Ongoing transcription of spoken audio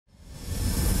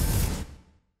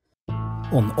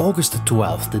On August the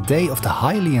 12th, the day of the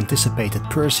highly anticipated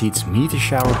Perseid's meteor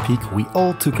shower peak, we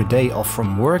all took a day off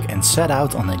from work and set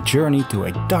out on a journey to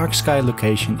a dark sky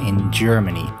location in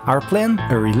Germany. Our plan?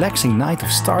 A relaxing night of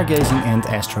stargazing and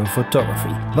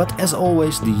astrophotography. But as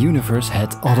always, the universe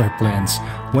had other plans.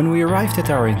 When we arrived at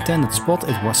our intended spot,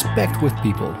 it was packed with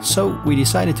people, so we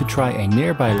decided to try a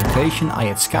nearby location I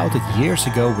had scouted years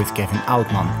ago with Kevin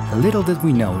Outman. Little did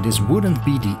we know this wouldn't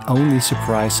be the only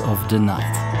surprise of the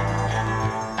night.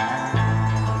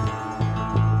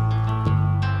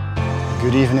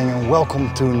 Good evening and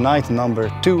welcome to night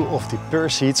number 2 of the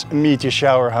Perseid's meteor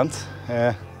shower hunt.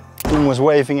 Koen was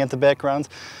waving at the background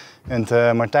and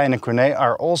Martijn and Corné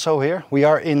are also here. We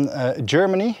are in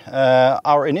Germany.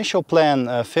 Our initial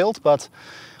plan failed, but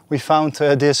we found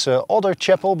this other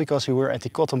chapel because we were at the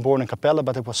Cottenborn Capella,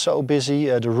 but it was so busy,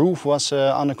 the roof was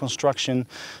under construction,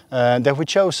 that we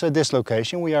chose this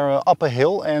location. We are up a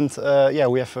hill and yeah,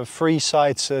 we have free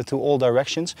sights to all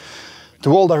directions.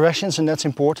 And that's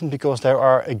important because there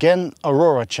are again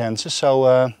Aurora chances.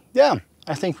 So yeah,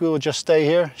 I think we will just stay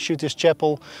here, shoot this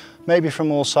chapel, maybe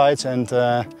from all sides, and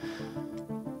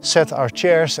set our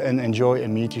chairs and enjoy a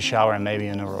meteor shower and maybe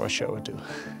an Aurora show or two.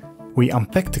 We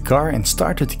unpacked the car and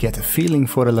started to get a feeling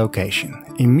for the location.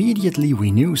 Immediately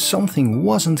we knew something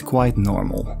wasn't quite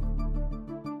normal.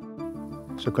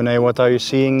 So Corné, what are you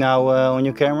seeing now on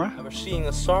your camera? We're seeing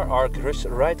a SAR arc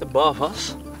right above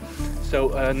us.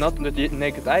 So not with the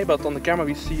naked eye, but on the camera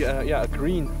we see yeah, a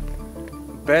green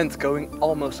band going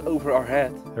almost over our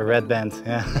head. A red band,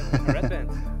 yeah. A red band.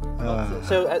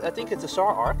 So I think it's a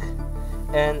SAR arc.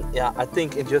 And yeah, I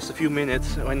think in just a few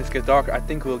minutes, when it gets darker, I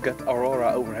think we'll get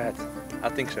Aurora overhead. I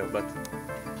think so, but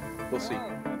we'll see.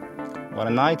 What a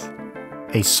night.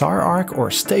 A SAR arc or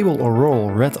stable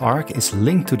auroral red arc is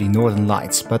linked to the northern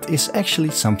lights, but is actually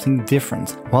something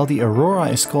different. While the aurora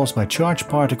is caused by charged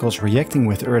particles reacting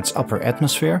with Earth's upper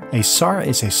atmosphere, a SAR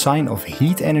is a sign of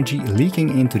heat energy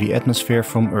leaking into the atmosphere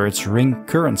from Earth's ring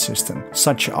current system.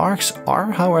 Such arcs are,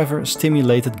 however,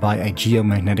 stimulated by a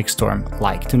geomagnetic storm,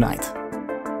 like tonight.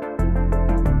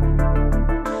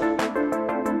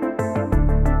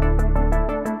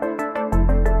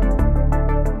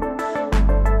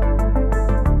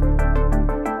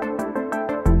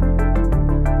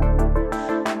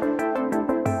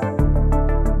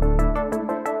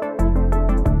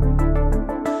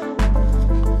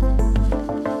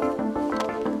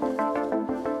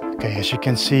 Okay, as you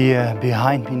can see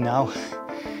behind me now,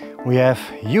 we have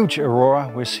huge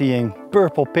aurora. We're seeing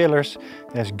purple pillars.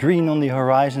 There's green on the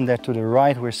horizon. There to the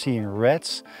right we're seeing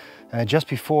reds. Just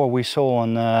before we saw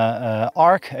an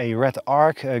arc, a red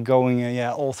arc going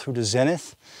yeah, all through the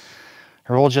zenith.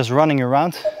 We're all just running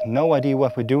around, no idea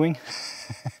what we're doing,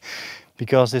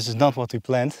 because this is not what we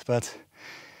planned, but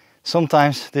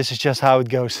sometimes this is just how it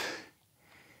goes.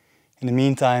 In the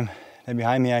meantime, there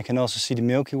behind me I can also see the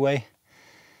Milky Way.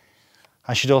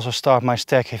 I should also start my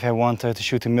stack if I want to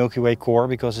shoot the Milky Way core,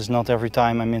 because it's not every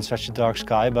time I'm in such a dark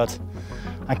sky, but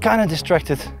I'm kind of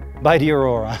distracted by the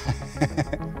aurora.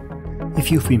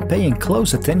 If you've been paying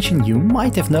close attention, you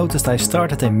might have noticed I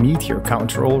started a meteor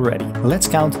counter already. Let's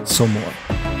count some more.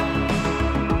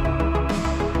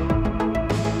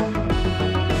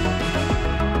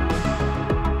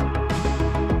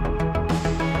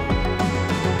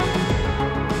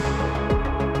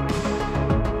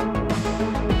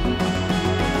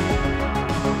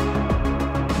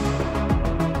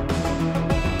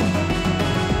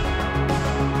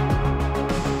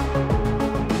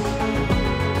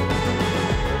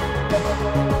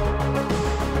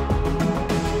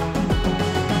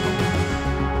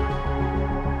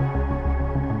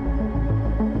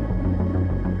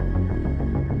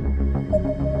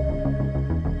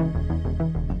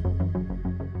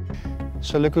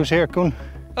 So look who's here, Koen.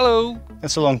 Hello!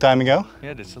 That's a long time ago.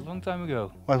 Yeah, that's a long time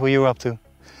ago. What were you up to?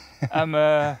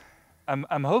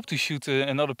 I'm hope to shoot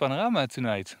another panorama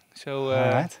tonight. So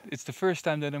right. It's the first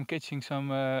time that I'm catching some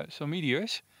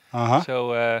meteors.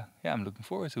 So yeah, I'm looking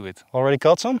forward to it. Already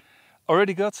caught some?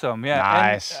 Already got some, yeah.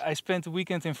 Nice. And I spent the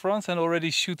weekend in France and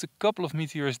already shoot a couple of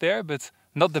meteors there, but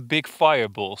not the big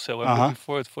fireballs. So I'm looking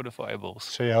forward for the fireballs.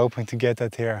 So you're hoping to get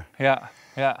that here? Yeah,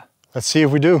 yeah. Let's see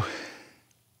if we do.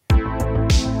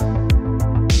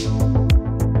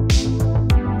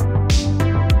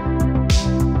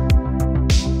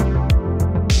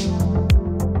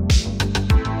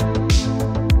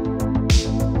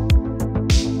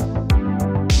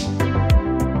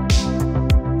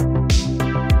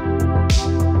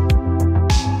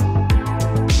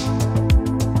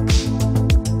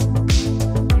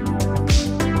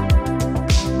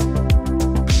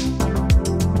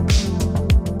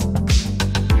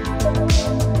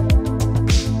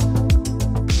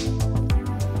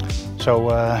 So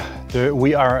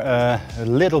we are a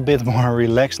little bit more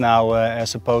relaxed now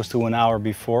as opposed to an hour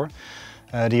before.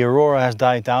 The Aurora has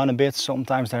died down a bit.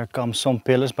 Sometimes there come some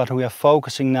pillars, but we are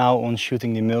focusing now on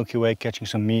shooting the Milky Way, catching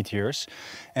some meteors,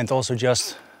 and also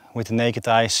just with the naked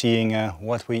eye seeing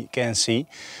what we can see.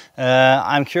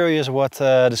 I'm curious what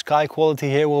the sky quality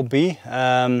here will be.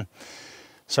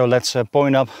 So let's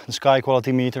point up the sky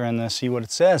quality meter and see what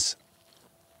it says.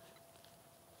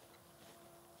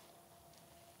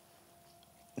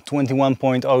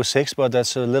 21.06, but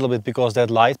that's a little bit because that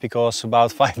light, because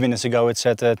about 5 minutes ago it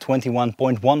said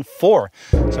 21.14.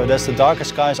 So that's the darkest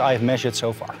skies I've measured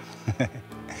so far.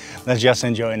 Let's just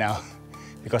enjoy now,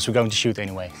 because we're going to shoot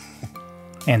anyway.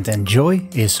 And enjoy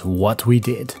is what we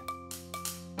did.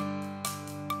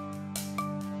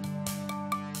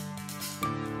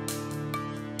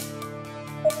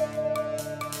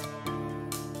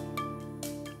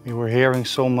 We were hearing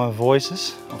some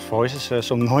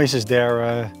some noises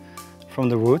there from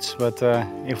the woods, but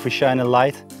if we shine a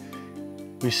light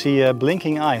we see a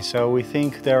blinking eye, so we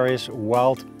think there is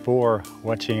wild boar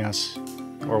watching us,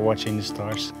 or watching the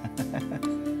stars.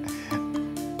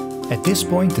 At this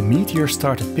point the meteor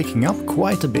started picking up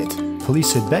quite a bit.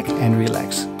 Please sit back and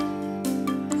relax.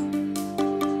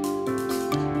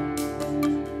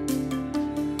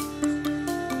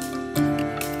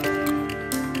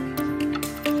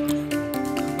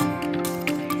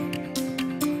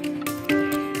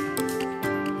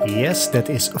 Yes, that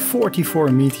is 44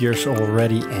 meteors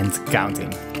already and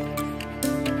counting.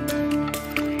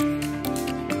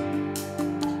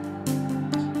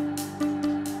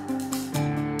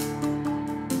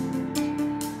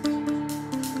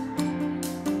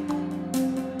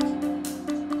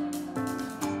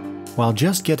 While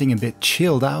just getting a bit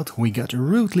chilled out, we got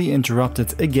rudely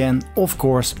interrupted again, of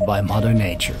course, by Mother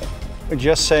Nature. We're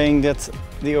just saying that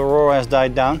the Aurora has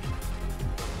died down.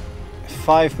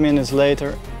 5 minutes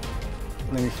later,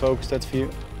 let me focus that view.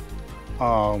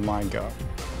 Oh my God.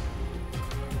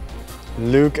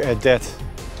 Look at that.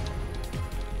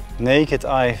 Naked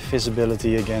eye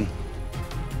visibility again.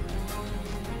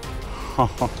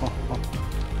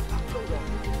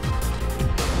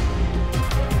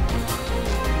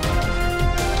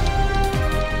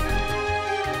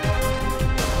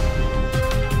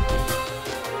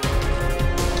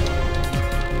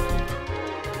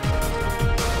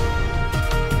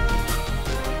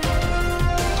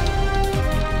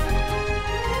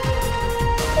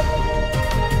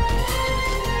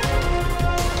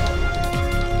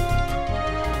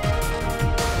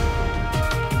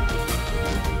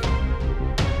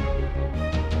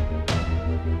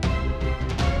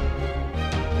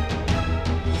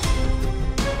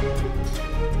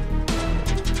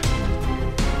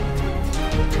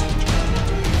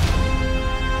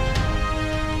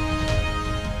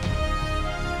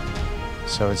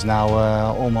 So it's now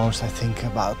almost, I think,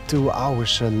 about 2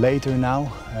 hours later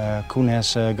now. Koen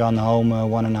has gone home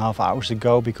 1.5 hours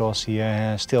ago because he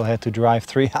still had to drive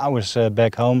 3 hours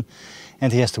back home,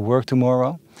 and he has to work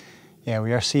tomorrow. Yeah,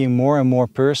 we are seeing more and more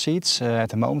Perseids. At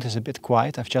the moment it's a bit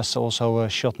quiet. I've just also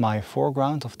shot my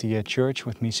foreground of the church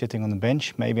with me sitting on the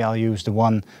bench. Maybe I'll use the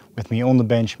one with me on the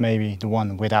bench, maybe the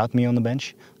one without me on the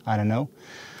bench. I don't know.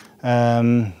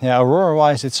 Yeah,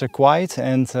 Aurora-wise it's quiet,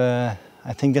 and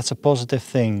I think that's a positive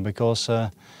thing, because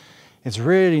it's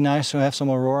really nice to have some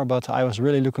Aurora, but I was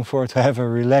really looking forward to have a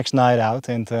relaxed night out,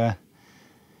 and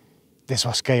this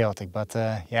was chaotic. But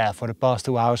yeah, for the past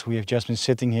 2 hours we have just been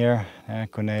sitting here.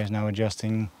 Corné is now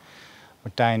adjusting.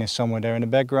 Martijn is somewhere there in the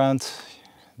background.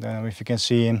 Don't know if you can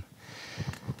see him.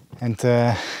 And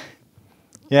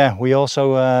yeah, we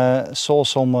also saw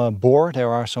some boar. There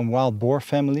are some wild boar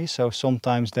families, so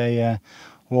sometimes they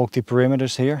walk the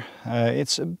perimeters here.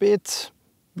 It's a bit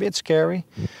scary.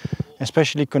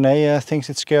 Especially Corné thinks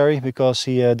it's scary because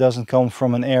he doesn't come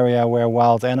from an area where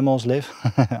wild animals live.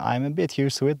 I'm a bit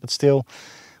used to it, but still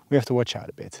we have to watch out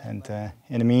a bit. And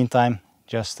in the meantime,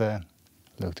 just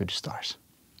look to the stars.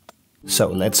 So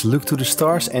let's look to the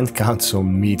stars and count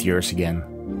some meteors again.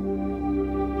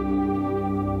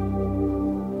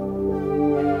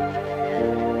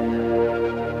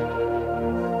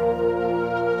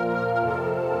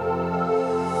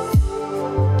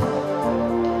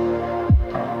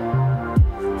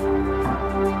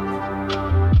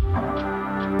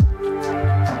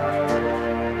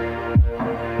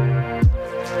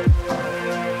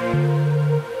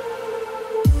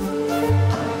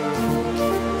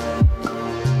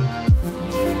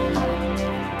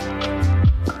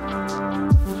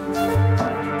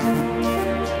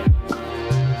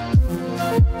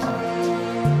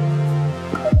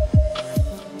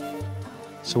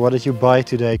 So what did you buy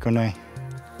today, Corné?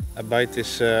 I buy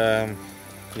this,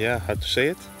 yeah, how to say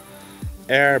it?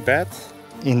 Air bed.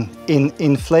 In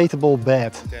inflatable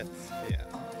bed. That, yeah.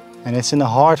 And it's in a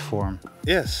hard form.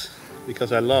 Yes,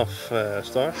 because I love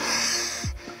stars.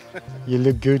 You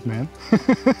look good, man.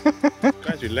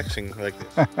 Quite relaxing like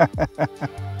this.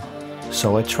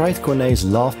 So I tried Corné's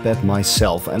love bed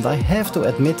myself, and I have to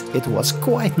admit it was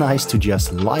quite nice to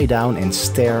just lie down and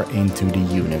stare into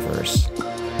the universe.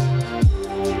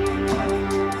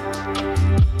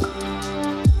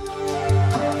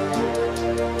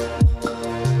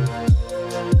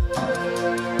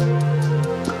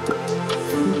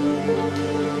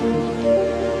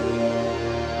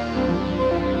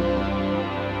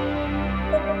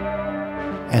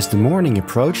 As the morning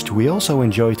approached, we also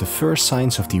enjoyed the first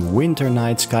signs of the winter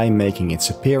night sky making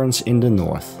its appearance in the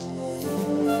north.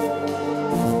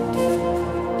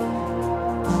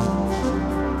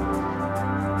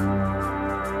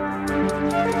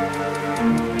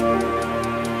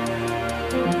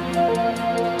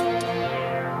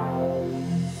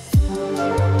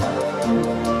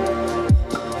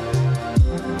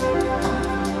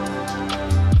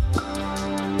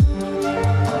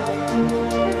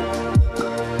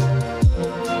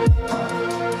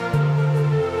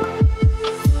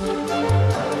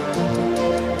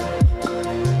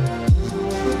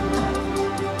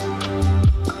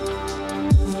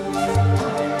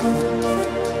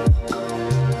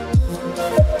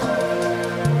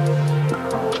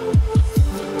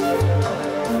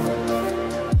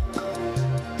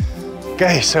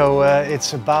 Okay, so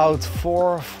it's about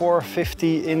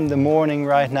 4:50 in the morning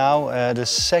right now, the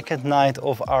second night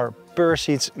of our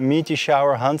Perseid's meteor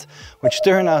shower hunt, which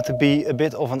turned out to be a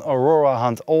bit of an Aurora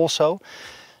hunt also.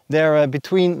 There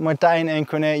between Martijn and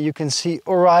Corné you can see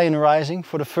Orion rising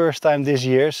for the first time this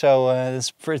year, so it's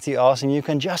pretty awesome. You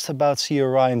can just about see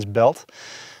Orion's belt.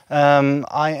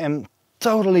 I am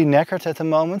totally knackered at the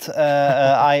moment.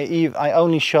 I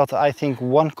only shot, I think,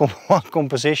 one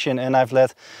composition, and I've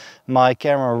let my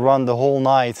camera run the whole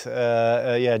night,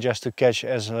 yeah, just to catch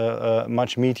as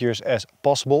much meteors as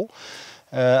possible.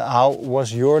 How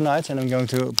was your night? And I'm going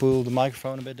to pull the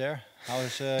microphone a bit there. How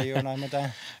was your night,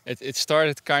 Martijn? It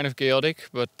started kind of chaotic,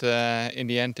 but in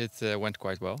the end it went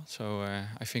quite well. So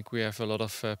I think we have a lot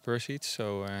of Perseids,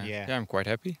 so yeah, I'm quite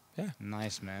happy. Yeah.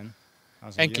 Nice, man.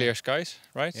 And clear skies,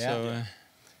 right? Yeah. So,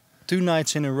 2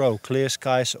 nights in a row, clear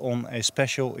skies on a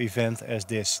special event as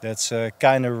this. That's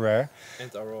kind of rare.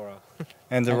 And Aurora.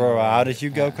 And Aurora. How did you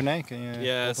go, Corné? Can you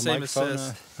Yeah, hold the same as,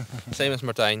 microphone, same as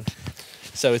Martijn.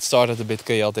 So it started a bit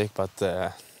chaotic, but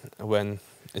when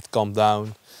it calmed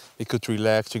down, we could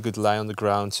relax, we could lie on the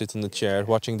ground, sit in the chair,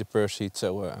 watching the Perseid.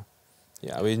 So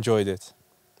yeah, we enjoyed it.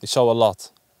 We saw a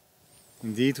lot.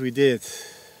 Indeed we did.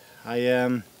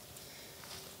 I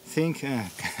think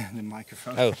the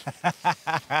microphone. Oh,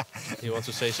 you want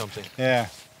to say something? Yeah,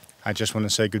 I just want to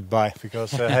say goodbye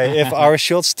because hey, if our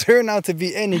shots turn out to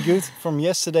be any good from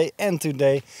yesterday and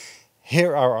today,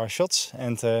 here are our shots.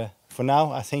 And for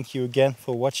now, I thank you again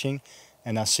for watching,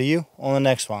 and I'll see you on the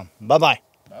next one. Bye bye.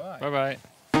 bye bye.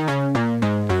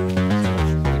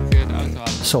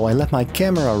 So I let my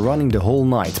camera running the whole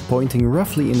night, pointing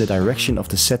roughly in the direction of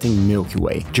the setting Milky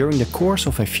Way. During the course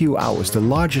of a few hours, the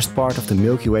largest part of the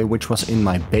Milky Way, which was in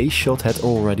my base shot, had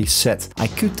already set. I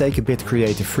could take a bit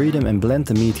creative freedom and blend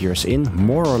the meteors in,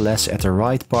 more or less at the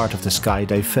right part of the sky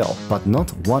they fell, but not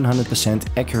 100%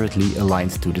 accurately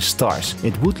aligned to the stars.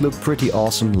 It would look pretty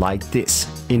awesome like this.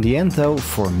 In the end though,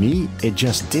 for me, it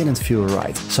just didn't feel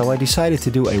right. So I decided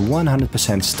to do a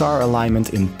 100% star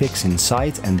alignment in pics in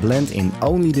sight and blend in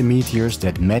only the meteors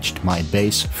that matched my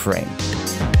base frame.